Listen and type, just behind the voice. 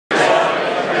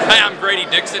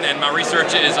Dixon, and my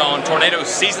research is on tornado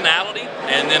seasonality,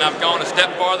 and then I've gone a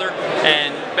step farther,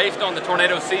 and based on the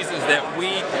tornado seasons that we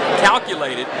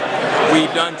calculated,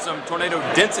 we've done some tornado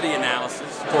density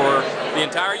analysis for the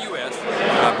entire U.S.,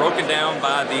 broken down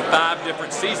by the 5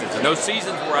 different seasons, and those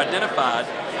seasons were identified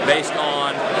based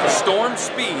on storm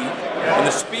speed, and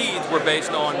the speeds were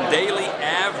based on daily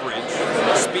average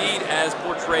speed as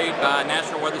portrayed by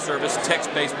National Weather Service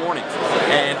text-based warnings.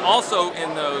 And also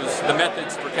in the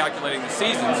methods for calculating the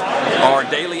seasons are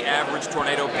daily average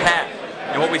tornado path.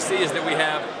 And what we see is that we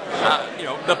have,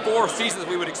 the 4 seasons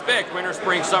we would expect: winter,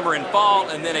 spring, summer, and fall,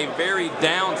 and then a very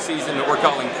down season that we're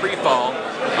calling pre-fall.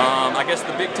 I guess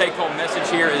the big take-home message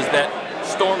here is that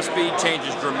storm speed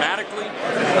changes dramatically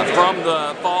from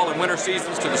the fall and winter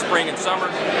seasons to the spring and summer,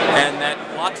 and that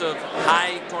lots of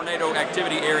high tornado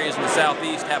activity areas in the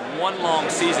southeast have one long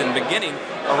season beginning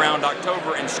around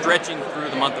October and stretching through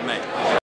the month of May.